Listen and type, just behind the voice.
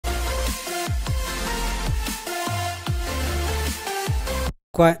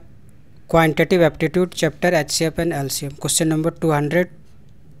Qua Quantitative Aptitude Chapter HCF and LCM. Question number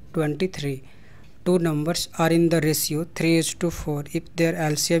 223. Two numbers are in the ratio 3:4 if their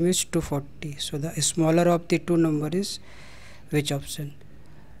LCM is 240. So the smaller of the two number is which option?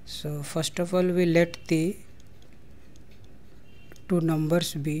 So first of all, we let the two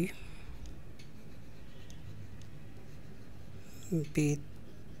numbers be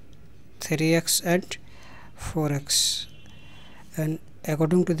 3x and 4x, and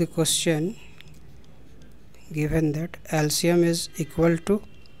according to the question given that LCM is equal to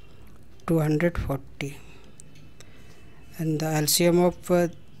 240 and the LCM of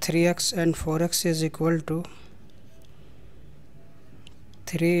 3x and 4x is equal to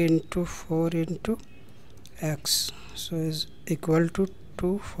 3 into 4 into x, so is equal to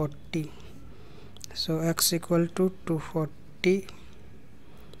 240. So x equal to 240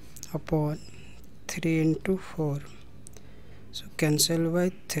 upon 3 into 4, so cancel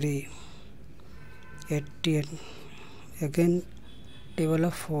by 3, 80, and again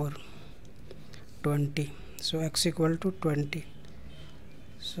develop 4, 20. So x equal to 20.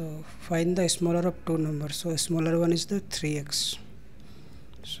 So find the smaller of two numbers. So smaller one is the 3x,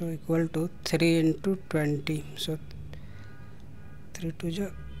 so equal to 3 into 20, so 3 to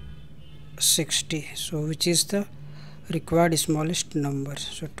the 60, so which is the required smallest number.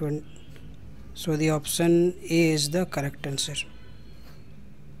 So the option A is the correct answer.